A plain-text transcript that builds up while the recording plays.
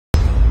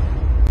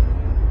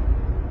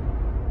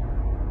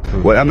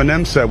What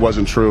Eminem said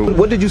wasn't true.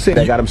 What did you say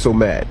that got him so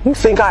mad? You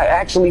think I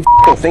actually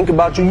think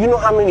about you? You know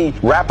how many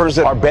rappers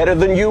that are better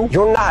than you?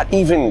 You're not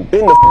even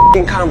in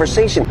the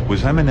conversation.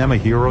 Was Eminem a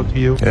hero to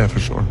you? Yeah, for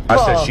sure. I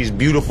said she's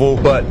beautiful,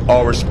 but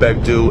all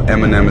respect due,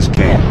 Eminem is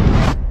king.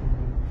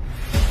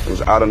 It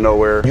was out of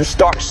nowhere. You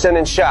start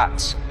sending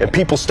shots, and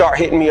people start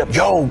hitting me up.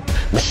 Yo,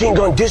 Machine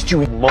Gun dissed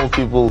you. Most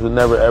people would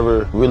never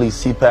ever really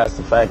see past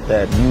the fact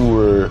that you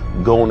were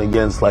going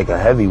against like a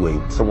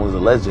heavyweight. Someone's a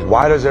legend.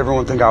 Why does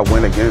everyone think I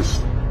win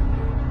against?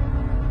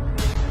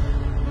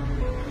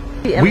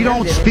 We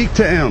don't speak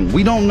to him.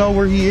 We don't know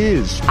where he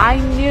is. I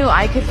knew,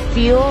 I could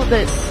feel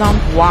that some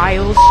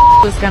wild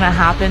was gonna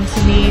happen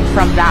to me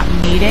from that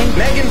meeting.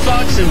 Megan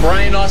Fox and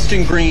Brian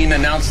Austin Green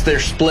announced their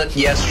split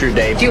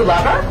yesterday. Do you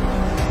love her?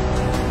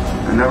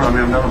 I've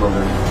never loved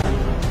her.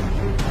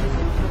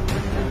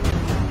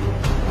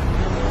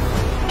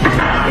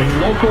 A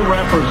local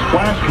rapper's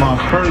flash mob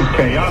turns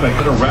chaotic.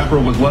 A rapper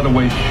was led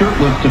away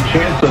shirtless to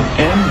chants of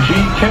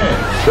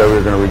MGK. Said we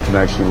were going to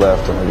reconnect, she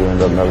left, and we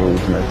ended up never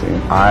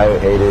reconnecting. I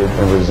hated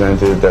and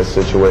resented that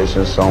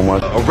situation so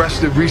much.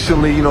 Arrested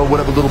recently, you know,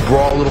 whatever, little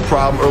brawl, little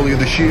problem earlier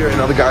this year, and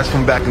other guys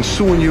come back and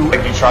suing you.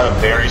 Like you try to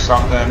bury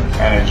something,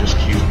 and it just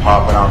keeps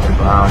popping out the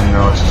ground, you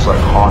know, it's just like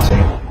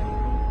haunting.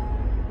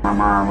 My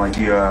mom,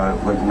 she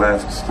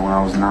left when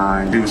I was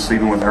 9. She was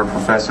sleeping with her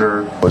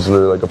professor. It was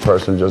literally like a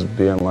person just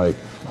being like,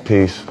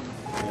 peace,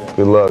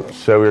 good luck.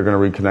 Said we were gonna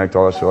reconnect,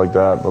 all that shit like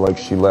that, but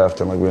she left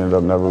and we ended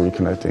up never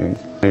reconnecting.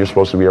 And you're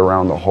supposed to be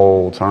around the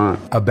whole time.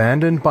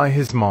 Abandoned by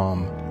his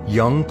mom,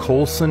 young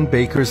Colson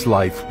Baker's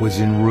life was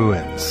in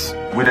ruins.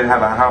 We didn't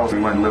have a house. We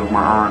went and lived with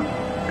my aunt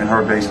in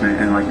her basement,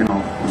 and it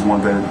was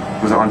one bed.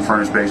 It was an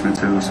unfurnished basement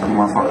too. So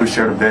my father, we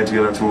shared a bed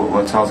together until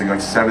I was like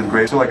 7th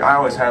grade. So I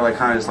always had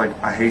kind of just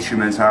I hate you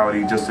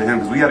mentality just to him,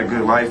 because we had a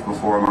good life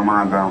before my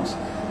mind bounced.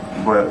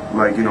 But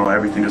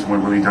everything just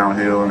went really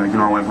downhill, and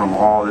I went from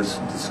all this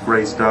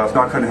great stuff.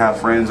 I couldn't have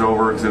friends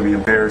over because it'd be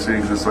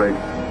embarrassing. Because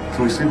it's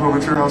can we sleep over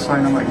at your house?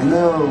 And I'm like,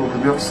 no,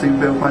 we have to sleep in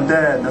bed with my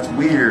dad. That's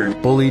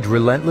weird. Bullied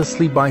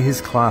relentlessly by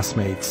his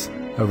classmates,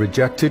 a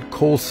rejected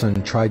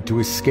Colson tried to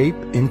escape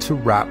into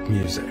rap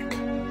music.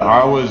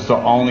 I was the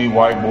only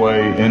white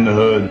boy in the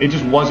hood. It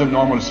just wasn't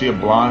normal to see a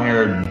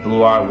blonde-haired,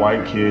 blue-eyed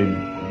white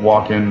kid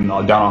walking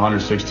down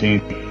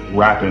 116th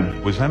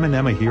rapping. Was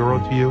Eminem a hero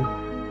to you?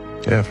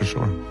 Yeah, for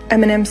sure.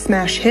 Eminem's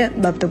smash hit,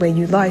 Love the Way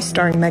You Lie,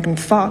 starring Megan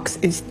Fox,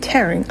 is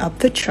tearing up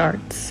the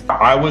charts.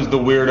 I was the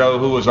weirdo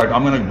who was like,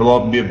 I'm gonna blow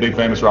up and be a big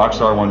famous rock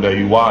star one day,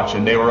 you watch.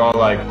 And they were all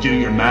like, do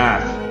your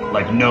math.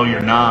 No,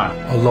 you're not.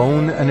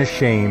 Alone and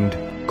ashamed,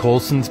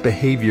 Colson's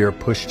behavior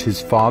pushed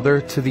his father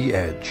to the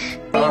edge.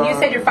 You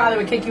said your father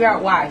would kick you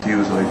out, why? He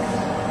was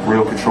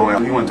real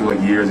controlling. He went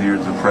through years and years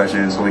of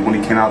depression. So when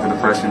he came out of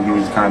depression, he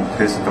was kind of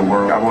pissed at the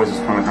world. I've always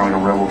just kind of like a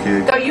rebel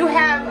kid. So you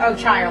have a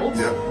child,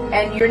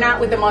 and you're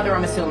not with the mother,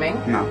 I'm assuming?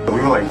 No.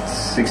 We were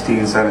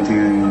 16, 17,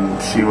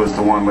 and she was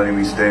the one letting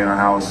me stay in her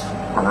house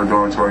or her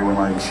dormitory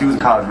when she was in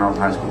college when I was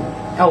in high school.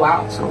 Oh,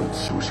 wow. So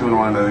she was the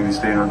one letting me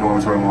stay in her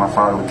dormitory when my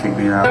father would kick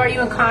me out. So are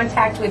you in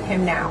contact with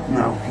him now?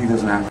 No, he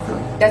lives in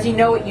Africa. Does he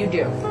know what you do?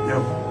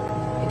 Yep.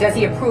 Does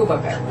he approve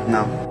of it?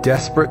 No.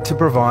 Desperate to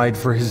provide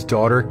for his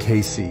daughter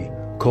Casey,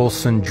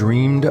 Colson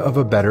dreamed of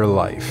a better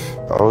life.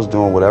 I was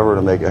doing whatever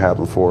to make it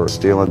happen for her.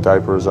 Stealing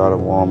diapers out of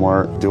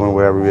Walmart, doing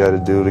whatever we had to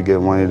do to get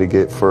money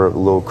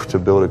to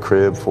build a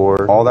crib for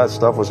her. All that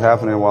stuff was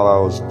happening while I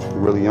was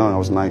really young. I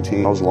was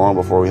 19. I was long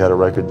before we had a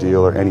record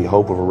deal or any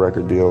hope of a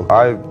record deal.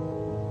 I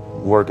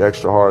worked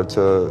extra hard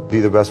to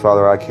be the best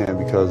father I can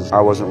because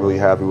I wasn't really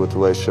happy with the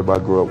relationship I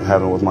grew up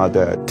having with my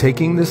dad.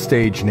 Taking the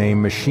stage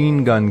name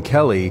Machine Gun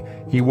Kelly,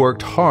 he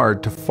worked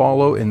hard to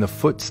follow in the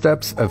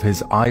footsteps of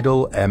his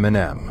idol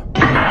Eminem.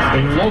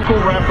 A local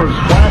rapper's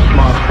flash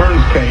mob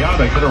turns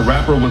chaotic. A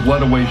rapper was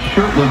led away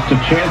shirtless to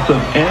chants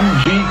of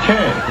MGK.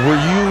 Were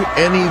you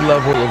any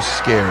level of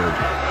scared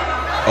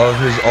of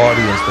his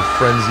audience, the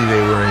frenzy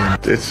they were in?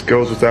 It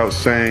goes without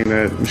saying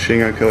that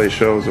Machine Gun Kelly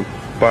shows are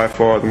by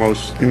far the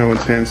most,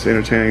 intense,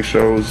 entertaining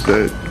shows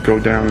that go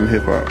down in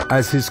hip-hop.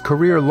 As his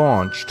career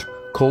launched,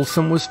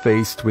 Colson was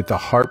faced with a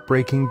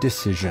heartbreaking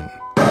decision.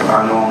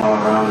 I know I'm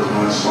not around as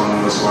much, so I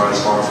know that's why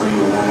it's hard for you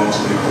to warm up to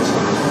me.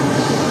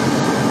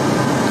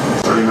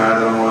 Are you mad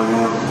that I'm only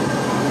doing?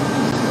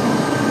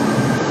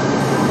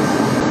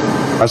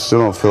 I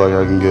still don't feel like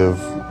I can give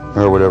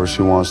her whatever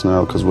she wants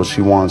now, because what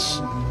she wants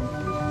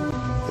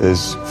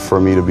is for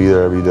me to be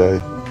there every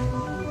day.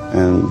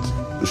 And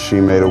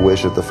she made a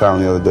wish at the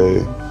fountain the other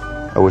day.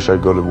 I wish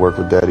I'd go to work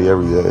with Daddy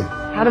every day.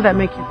 How did that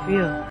make you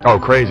feel? Oh,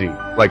 crazy.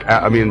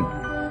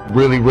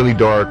 Really, really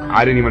dark.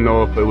 I didn't even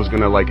know if it was if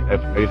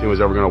anything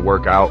was ever gonna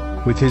work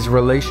out. With his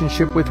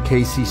relationship with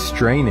Casey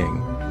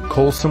straining,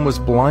 Colson was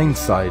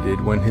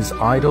blindsided when his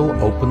idol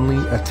openly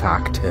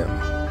attacked him.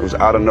 It was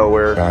out of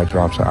nowhere. Guy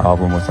drops an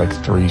album with like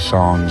 3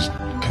 songs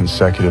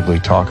consecutively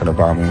talking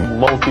about me.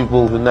 Most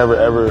people would never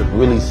ever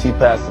really see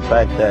past the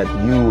fact that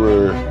you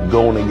were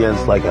going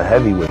against like a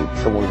heavyweight.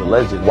 Someone's a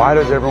legend. Why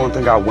does everyone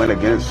think I went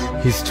against?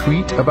 His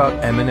tweet about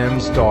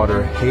Eminem's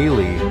daughter,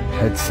 Haley,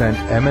 had sent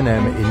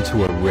Eminem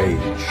into a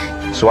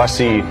rage. So I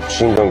see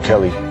Machine Gun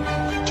Kelly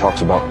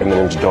talks about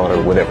Eminem's daughter,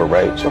 whatever,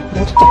 right? So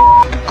what the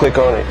f? Click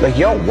on it. Like,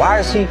 yo, why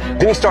is he?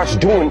 Then he starts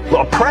doing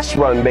a press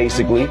run,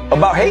 basically,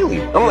 about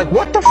Haley. I'm like,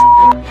 what the f?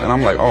 And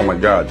I'm like, oh my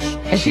God.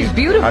 And she's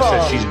beautiful. I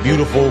said, she's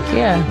beautiful.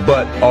 Yeah.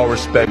 But all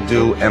respect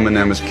due,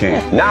 Eminem is king.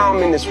 Now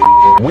I'm in this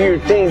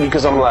weird thing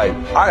because I'm like,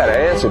 I gotta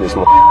answer this.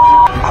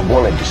 I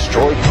want to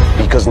destroy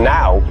you because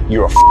now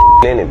you're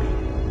a enemy.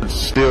 It's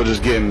still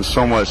just getting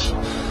so much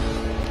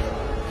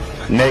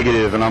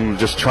negative, and I'm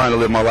just trying to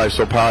live my life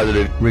so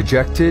positive.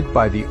 Rejected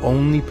by the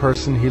only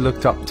person he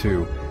looked up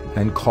to,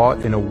 and caught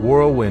in a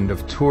whirlwind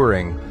of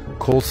touring,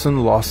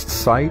 Coulson lost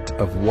sight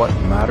of what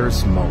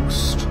matters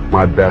most.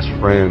 My best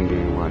friend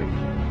being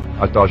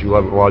like, I thought you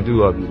loved me. Well, I do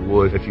love you.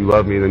 Well, if you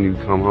love me, then you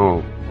come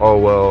home. Oh,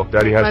 well,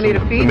 Daddy has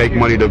to make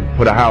money to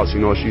put a house.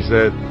 You know what she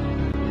said?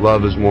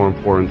 Love is more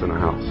important than a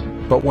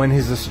house. But when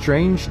his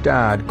estranged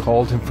dad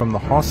called him from the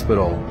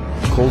hospital,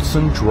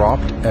 Coulson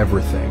dropped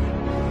everything.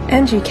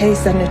 NGK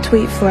sent a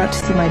tweet, flew out to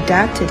see my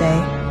dad today.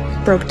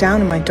 Broke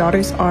down in my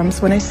daughter's arms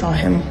when I saw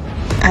him,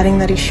 adding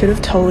that he should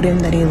have told him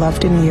that he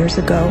loved him years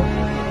ago.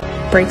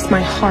 Breaks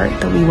my heart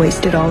that we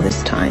wasted all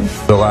this time.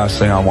 The last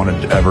thing I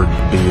wanted to ever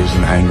be is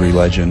an angry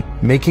legend.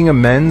 Making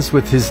amends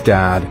with his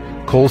dad,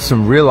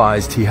 Coulson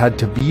realized he had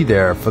to be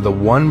there for the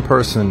one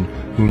person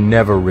who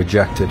never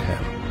rejected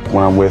him.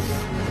 When I'm with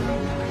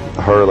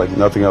her, like,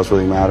 nothing else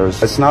really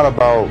matters. It's not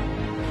about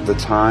the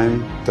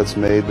time that's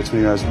made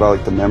between us, it's about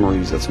like the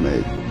memories that's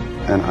made.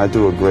 And I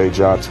do a great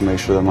job to make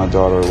sure that my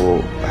daughter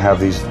will have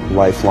these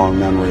lifelong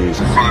memories.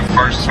 For the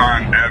first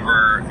time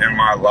ever in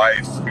my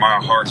life, my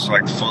heart's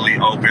like fully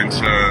open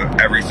to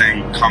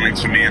everything coming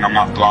to me, and I'm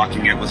not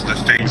blocking it with the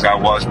things I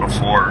was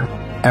before.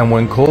 And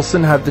when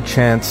Coulson had the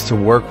chance to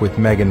work with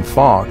Megan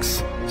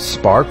Fox,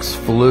 sparks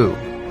flew.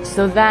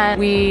 So then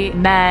we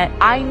met.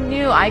 I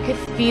knew, I could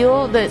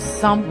feel that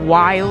some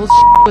wild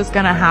was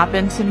gonna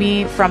happen to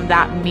me from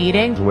that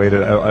meeting.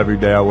 Waited every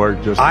day I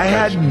worked just I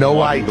had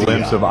no idea.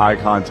 Glimpse of eye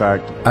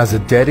contact. As a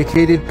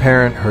dedicated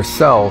parent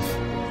herself,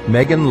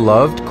 Megan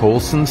loved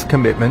Coulson's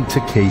commitment to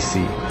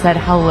Casey. Said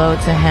hello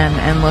to him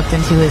and looked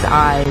into his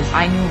eyes.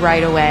 I knew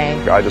right away.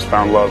 I just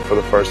found love for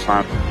the first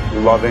time.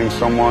 Loving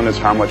someone is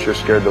how much you're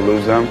scared to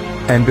lose them.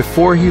 And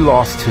before he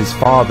lost his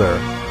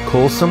father,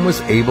 Coulson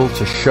was able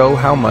to show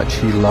how much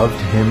he loved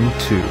him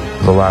too.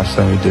 The last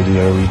time we did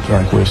together, we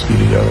drank whiskey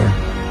together.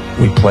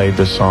 We played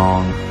the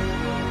song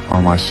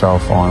on my cell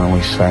phone and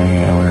we sang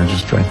it, and we were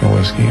just drinking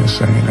whiskey and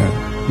singing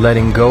it.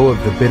 Letting go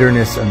of the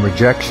bitterness and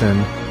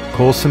rejection,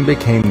 Coulson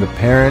became the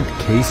parent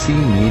Casey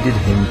needed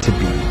him to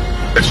be.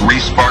 It's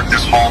re-sparked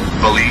this whole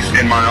belief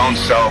in my own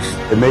self.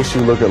 It makes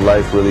you look at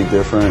life really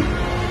different.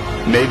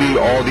 Maybe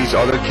all these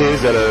other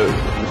kids that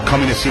are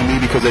coming to see me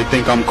because they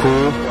think I'm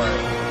cool,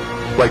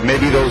 like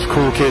maybe those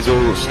cool kids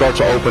will start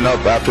to open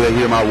up after they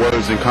hear my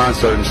words in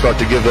concert and start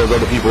to give those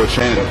other people a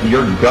chance.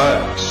 Your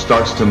gut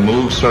starts to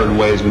move certain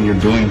ways when you're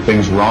doing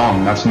things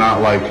wrong. That's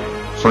not like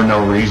for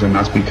no reason.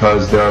 That's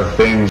because there are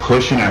things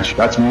pushing at you.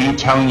 That's me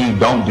telling you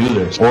don't do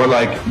this. Or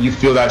like you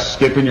feel that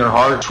skip in your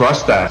heart,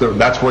 trust that.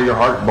 That's where your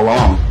heart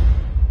belongs.